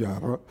day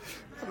job.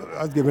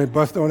 I was getting ready to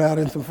bust on out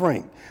in some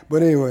Frank.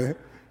 But anyway,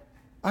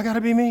 I got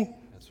to be me.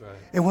 That's right.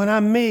 And when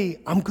I'm me,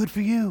 I'm good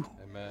for you.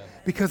 Amen.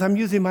 Because I'm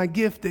using my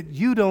gift that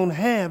you don't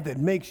have that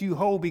makes you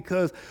whole.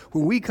 Because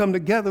when we come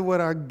together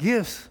with our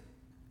gifts,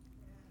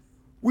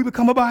 we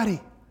become a body,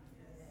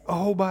 a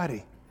whole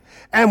body.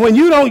 And when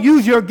you don't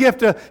use your gift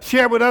to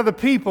share with other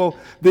people,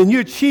 then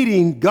you're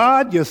cheating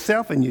God,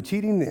 yourself, and you're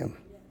cheating them.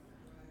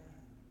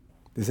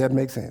 Does that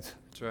make sense?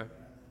 That's right.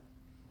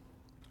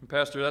 And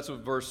Pastor, that's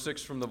what verse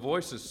 6 from the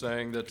Voice is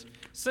saying, that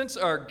since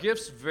our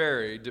gifts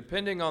vary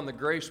depending on the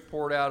grace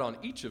poured out on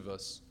each of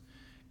us,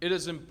 it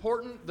is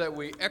important that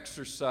we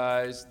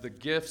exercise the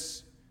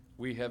gifts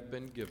we have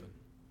been given.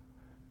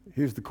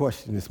 Here's the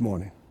question this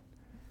morning.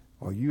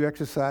 Are you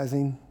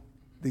exercising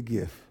the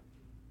gift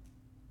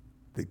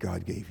that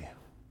God gave you?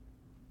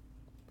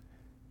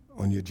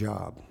 On your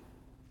job,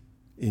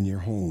 in your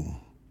home,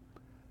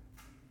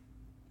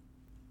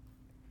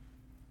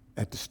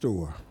 at the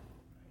store,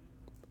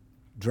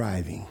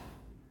 driving.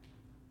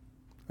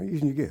 Are you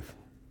using your gift?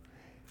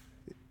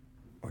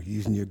 Are you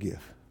using your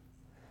gift?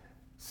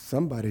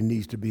 Somebody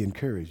needs to be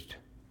encouraged.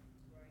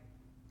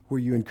 Where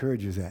you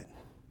encouragers at?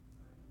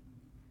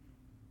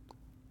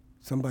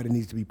 Somebody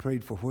needs to be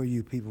prayed for. Where are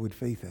you people with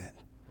faith at?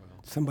 Wow.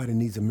 Somebody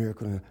needs a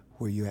miracle.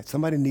 Where you at?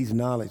 Somebody needs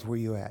knowledge. Where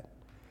you at?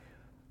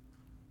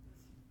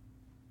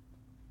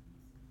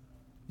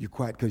 You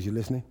quiet because you're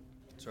listening?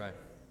 That's right.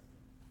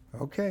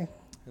 Okay.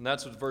 And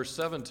that's what verse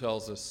 7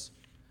 tells us.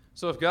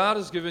 So if God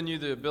has given you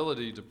the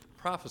ability to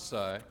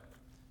prophesy,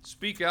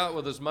 speak out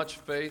with as much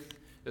faith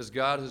as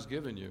God has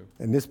given you.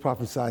 And this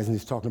prophesizing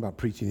is talking about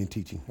preaching and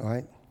teaching, all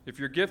right? If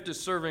your gift is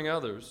serving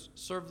others,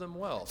 serve them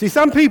well. See,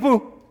 some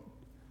people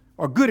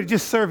are good at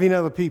just serving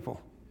other people.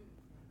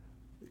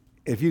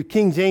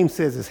 King James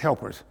says it's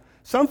helpers.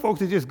 Some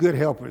folks are just good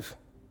helpers.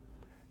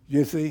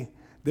 You see,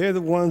 they're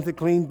the ones that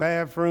clean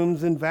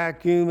bathrooms and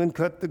vacuum and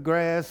cut the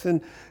grass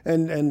and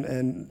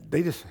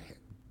they just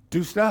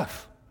do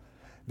stuff.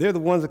 They're the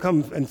ones that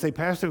come and say,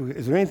 Pastor,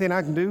 is there anything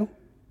I can do?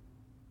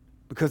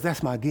 Because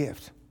that's my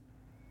gift.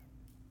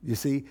 You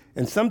see?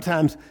 And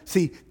sometimes,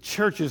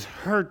 churches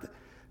hurt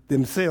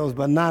themselves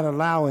by not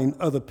allowing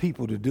other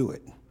people to do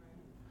it.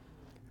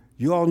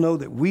 You all know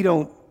that we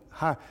don't,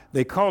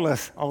 they call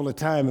us all the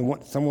time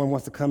and someone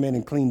wants to come in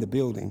and clean the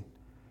building.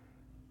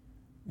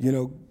 You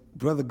know,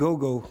 Brother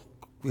Gogo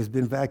has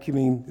been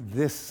vacuuming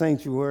this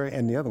sanctuary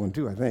and the other one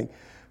too, I think,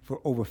 for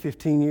over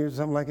 15 years,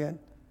 something like that.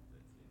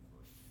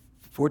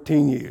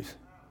 14 years.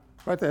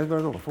 Right there, it's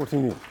over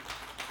 14 years.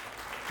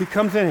 He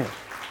comes in here.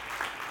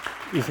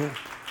 You see?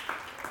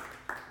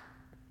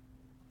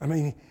 I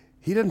mean,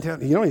 he doesn't tell,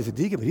 he's a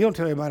deacon, but he don't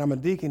tell everybody I'm a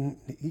deacon.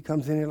 He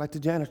comes in here like the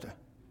janitor.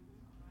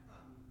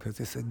 Because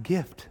it's a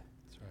gift.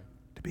 That's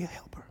right. To be a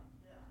helper.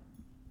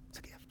 It's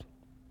a gift.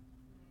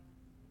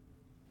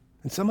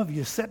 And some of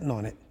you are sitting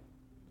on it.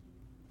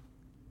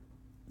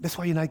 That's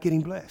why you're not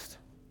getting blessed.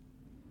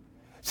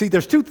 See,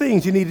 there's two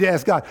things you need to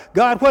ask God.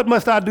 God, what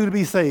must I do to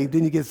be saved?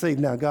 Then you get saved.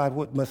 Now, God,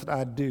 what must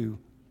I do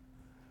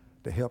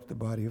to help the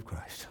body of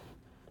Christ?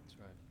 That's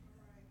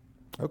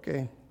right.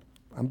 Okay,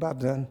 I'm about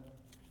done.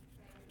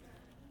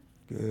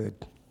 Good.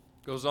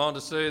 Goes on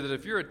to say that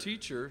if you're a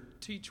teacher,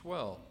 teach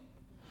well.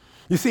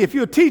 You see, if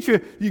you're a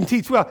teacher, you can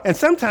teach well. And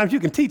sometimes you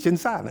can teach in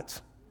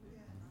silence.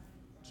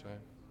 That's right.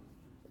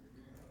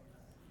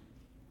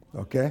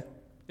 Okay?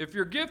 If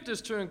your gift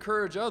is to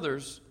encourage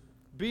others,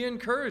 be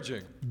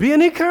encouraging. Be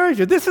an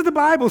encourager. This is the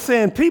Bible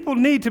saying people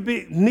need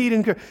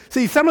encouragement.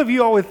 See, some of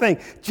you always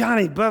think,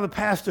 Johnny, Brother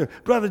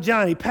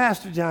Johnny,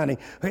 Pastor Johnny,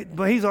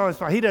 but he's always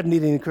fine. He doesn't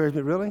need any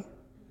encouragement, really.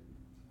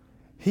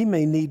 He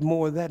may need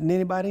more of that than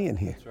anybody in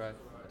here. That's right.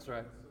 That's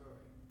right.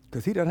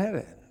 Because he doesn't have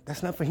that.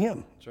 That's not for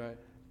him. That's right.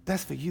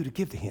 That's for you to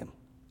give to him.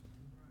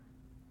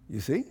 You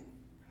see?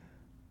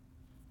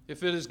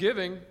 If it is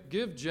giving,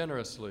 give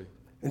generously.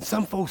 And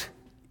some folks,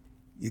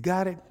 you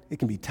got it. It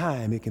can be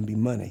time. It can be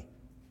money.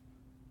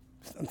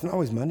 It's not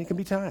always money. It can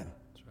be time.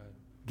 That's right.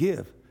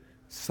 Give.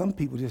 Some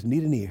people just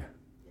need an ear.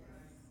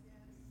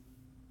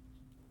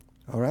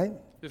 All right?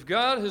 If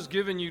God has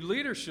given you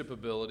leadership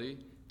ability,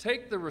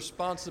 take the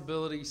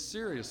responsibility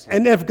seriously.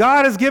 And if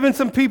God has given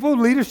some people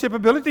leadership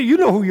ability, you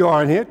know who you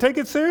are in here. Take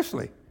it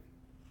seriously.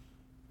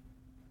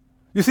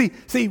 You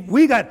see,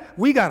 we got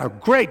a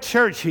great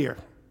church here,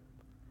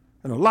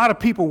 and a lot of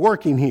people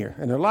working here,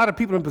 and a lot of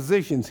people in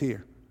positions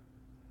here.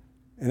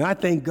 And I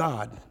thank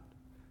God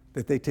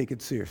that they take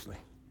it seriously.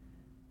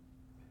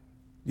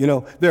 You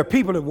know, there are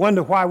people that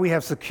wonder why we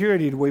have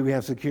security the way we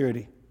have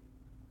security.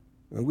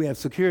 Well, we have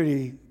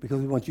security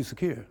because we want you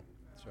secure.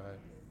 That's right.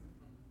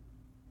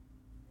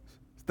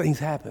 Things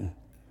happen,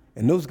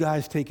 and those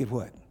guys take it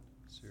what?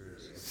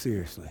 Seriously.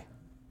 Seriously.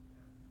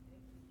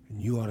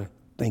 And you ought to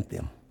thank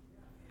them.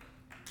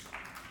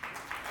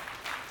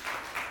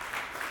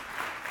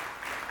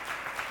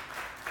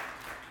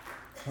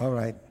 All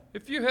right.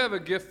 If you have a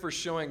gift for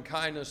showing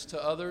kindness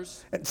to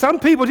others, And some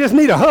people just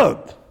need a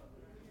hug. it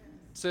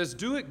says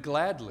do it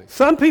gladly.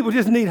 Some people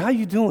just need, how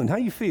you doing? How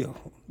you feel?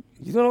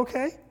 You doing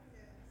okay?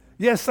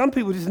 Yes, some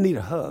people just need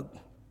a hug.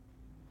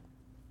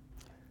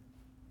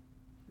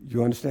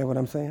 You understand what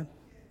I'm saying?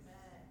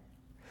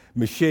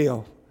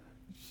 Michelle,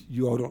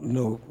 you all don't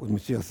know what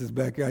Michelle says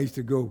back there. I used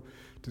to go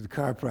to the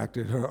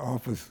chiropractor at her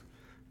office.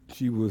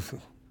 She was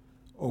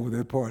over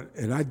that part,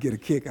 and I'd get a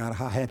kick out of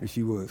how happy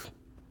she was.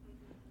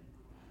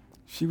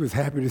 She was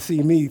happy to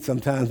see me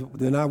sometimes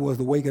than I was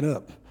to waking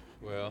up.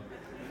 Well,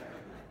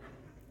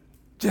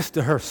 Just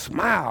to her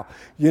smile.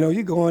 You know,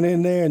 you're going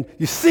in there and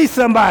you see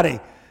somebody.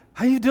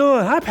 How you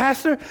doing? Hi,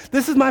 Pastor.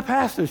 This is my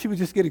pastor. She would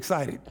just get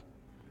excited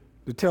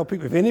to tell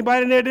people. If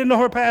anybody in there didn't know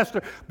her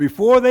pastor,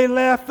 before they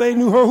left, they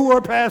knew who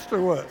her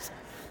pastor was.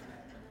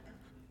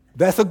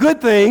 That's a good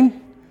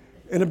thing.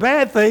 And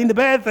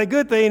the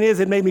good thing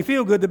is it made me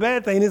feel good. The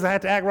bad thing is I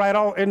had to act right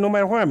no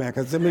matter where I'm at,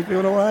 because it makes me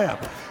know where I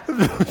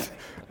am.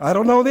 I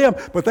don't know them,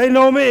 but they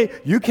know me.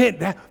 You can't,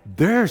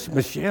 there's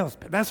Michelle's,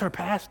 that's her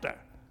pastor.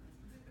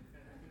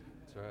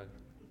 that's right.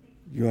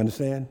 You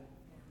understand?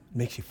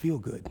 Makes you feel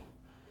good.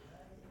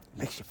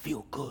 Makes you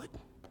feel good.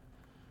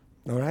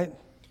 All right?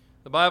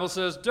 The Bible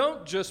says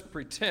don't just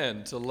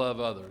pretend to love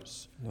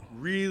others. No.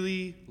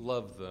 Really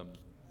love them.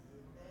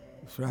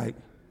 That's right.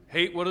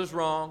 Hate what is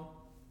wrong.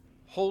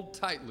 Hold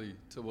tightly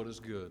to what is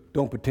good.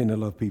 Don't pretend to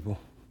love people.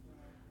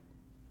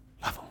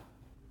 Love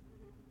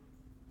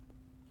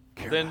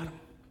them. Then it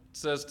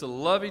says to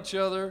love each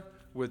other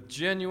with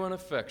genuine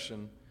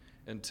affection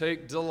and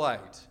take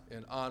delight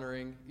in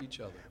honoring each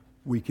other.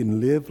 We can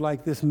live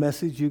like this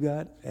message you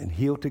got and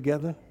heal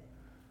together,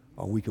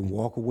 or we can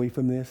walk away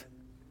from this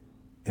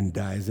and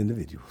die as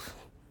individuals.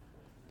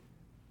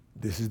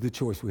 This is the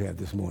choice we have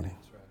this morning.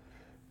 That's right.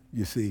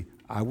 You see,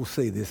 I will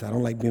say this. I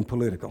don't like being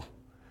political.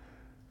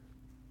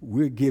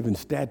 We're giving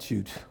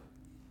statutes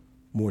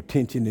more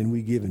attention than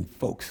we're giving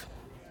folks.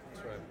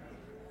 That's right.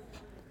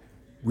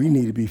 We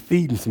need to be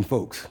feeding some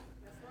folks.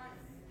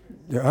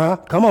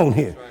 Come on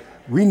here.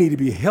 Right. We need to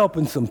be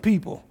helping some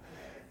people.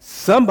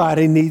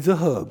 Somebody needs a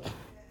hug.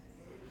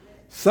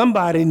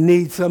 Somebody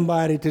needs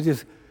somebody to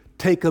just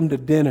take them to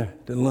dinner,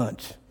 to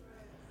lunch.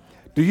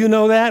 Do you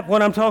know that,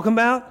 what I'm talking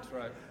about? That's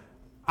right.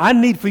 I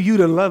need for you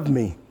to love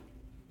me.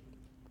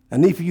 I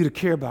need for you to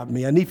care about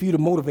me. I need for you to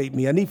motivate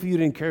me. I need for you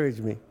to encourage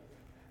me.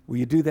 Will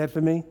you do that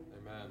for me?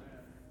 Amen.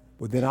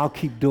 Well, then I'll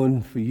keep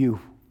doing for you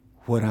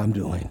what I'm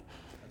doing.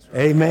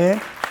 Right.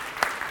 Amen?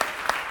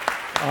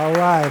 All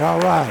right, all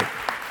right.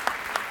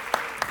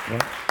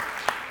 Well,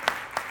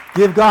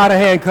 give God a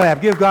hand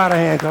clap. Give God a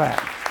hand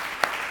clap.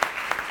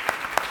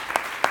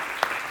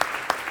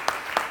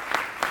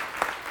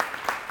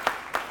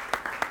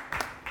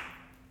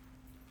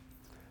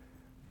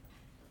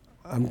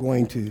 I'm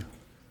going to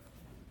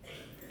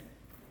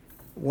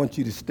want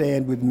you to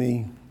stand with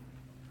me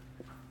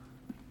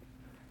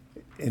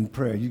in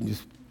prayer. You can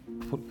just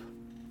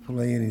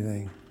play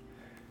anything.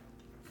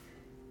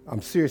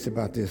 I'm serious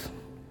about this.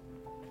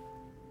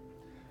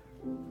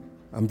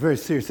 I'm very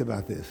serious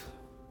about this.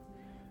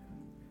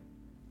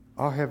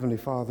 Our Heavenly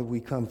Father, we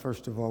come,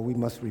 first of all, we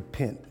must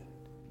repent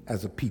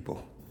as a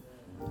people.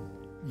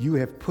 You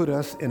have put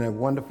us in a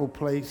wonderful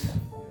place,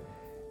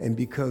 and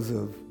because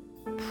of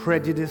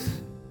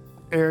prejudice,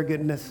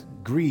 arrogantness,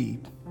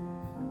 greed,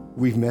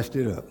 we've messed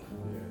it up.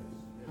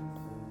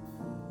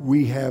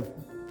 We have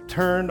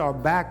turned our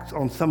backs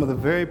on some of the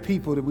very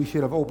people that we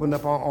should have opened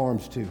up our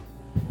arms to.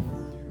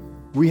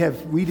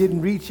 We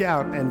didn't reach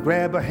out and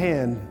grab a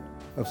hand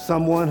of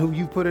someone who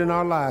you put in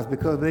our lives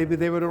because maybe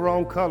they were the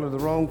wrong color, the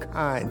wrong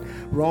kind,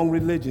 wrong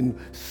religion,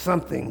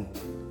 something.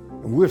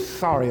 And we're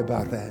sorry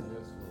about that.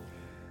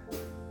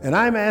 And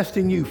I'm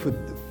asking you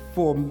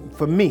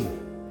for me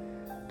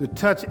to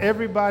touch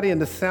everybody in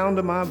the sound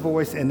of my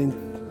voice, and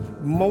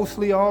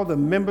mostly all the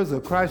members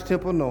of Christ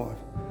Temple North,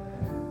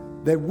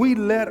 that we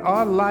let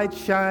our light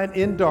shine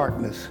in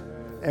darkness,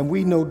 and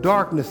we know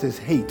darkness is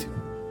hate.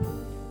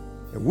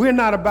 And we're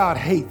not about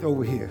hate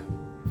over here.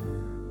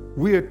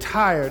 We are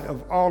tired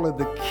of all of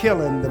the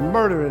killing, the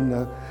murder, and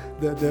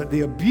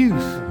the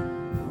abuse,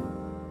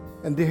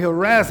 and the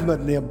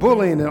harassment, and the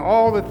bullying, and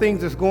all the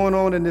things that's going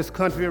on in this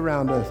country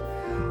around us.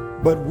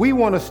 But we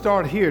want to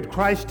start here at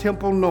Christ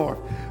Temple North.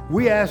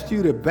 We asked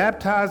you to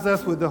baptize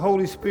us with the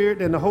Holy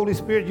Spirit, and the Holy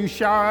Spirit, you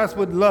shower us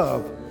with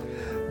love.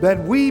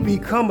 That we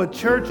become a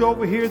church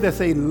over here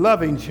that's a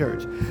loving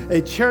church,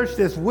 a church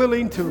that's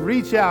willing to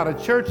reach out, a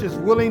church that's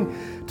willing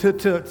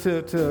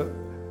to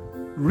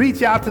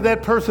reach out to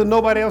that person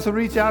nobody else will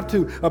reach out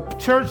to, a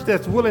church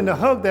that's willing to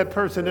hug that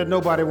person that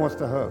nobody wants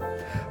to hug,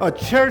 a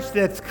church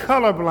that's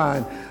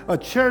colorblind, a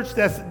church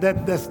that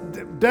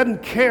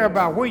doesn't care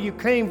about where you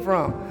came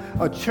from,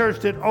 a church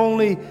that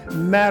only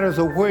matters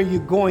of where you're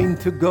going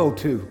to go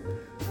to.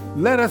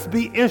 Let us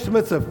be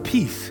instruments of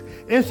peace,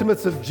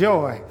 instruments of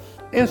joy,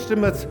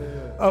 instruments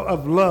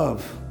of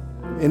love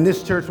in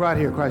this church right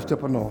here, Christ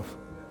Temple North.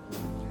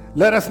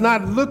 Let us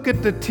not look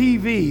at the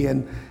TV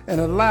and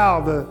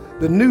allow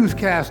the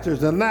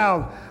newscasters,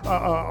 allow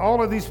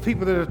all of these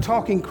people that are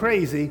talking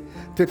crazy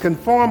to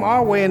conform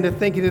our way into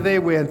thinking to their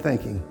way of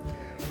thinking.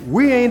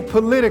 We ain't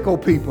political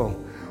people.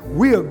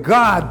 We are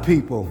God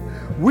people.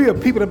 We are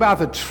people about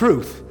the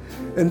truth.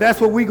 And that's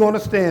what we're going to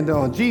stand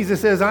on.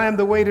 Jesus says, I am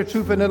the way, the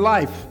truth, and the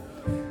life.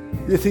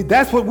 You see,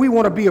 that's what we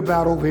want to be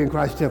about over here in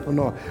Christ Temple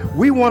North.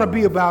 We want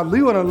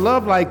to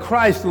love like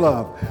Christ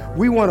loved.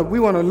 We want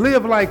to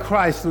live like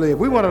Christ lived.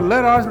 We want to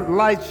let our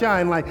light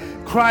shine like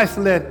Christ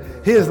let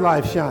his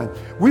life shine.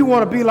 We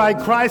want to be like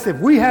Christ. If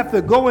we have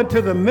to go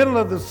into the middle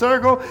of the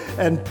circle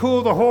and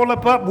pull the hole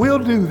up, we'll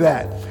do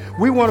that.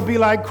 We want to be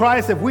like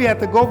Christ. If we have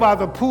to go by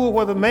the pool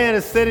where the man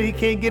has said he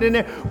can't get in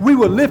there, we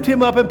will lift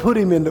him up and put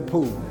him in the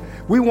pool.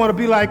 We want to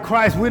be like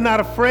Christ. We're not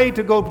afraid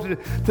to go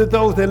to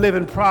those that live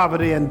in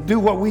poverty and do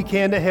what we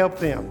can to help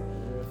them.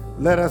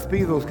 Let us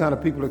be those kind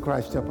of people at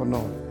Christ Temple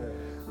North.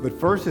 But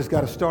first, it's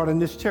got to start in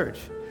this church.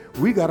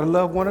 We got to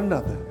love one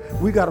another.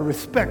 We got to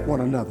respect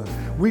one another.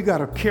 We got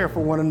to care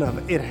for one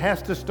another. It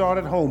has to start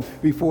at home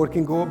before it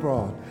can go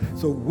abroad.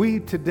 So we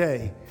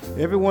today,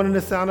 everyone in the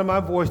sound of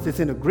my voice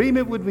that's in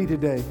agreement with me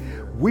today,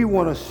 we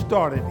want to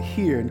start it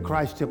here in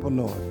Christ Temple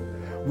North.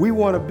 We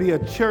want to be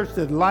a church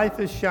that life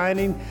is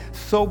shining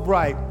so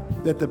bright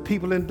that the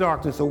people in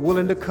darkness are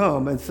willing to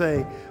come and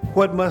say,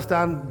 what must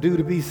I do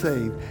to be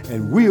saved?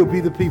 And we'll be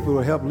the people who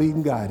help lead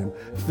and guide them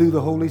through the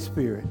Holy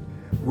Spirit.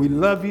 We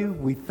love you,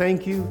 we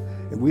thank you,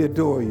 and we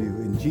adore you.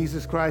 In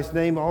Jesus Christ's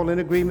name, all in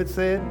agreement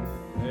said?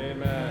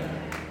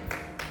 Amen.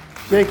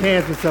 Shake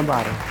hands with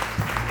somebody.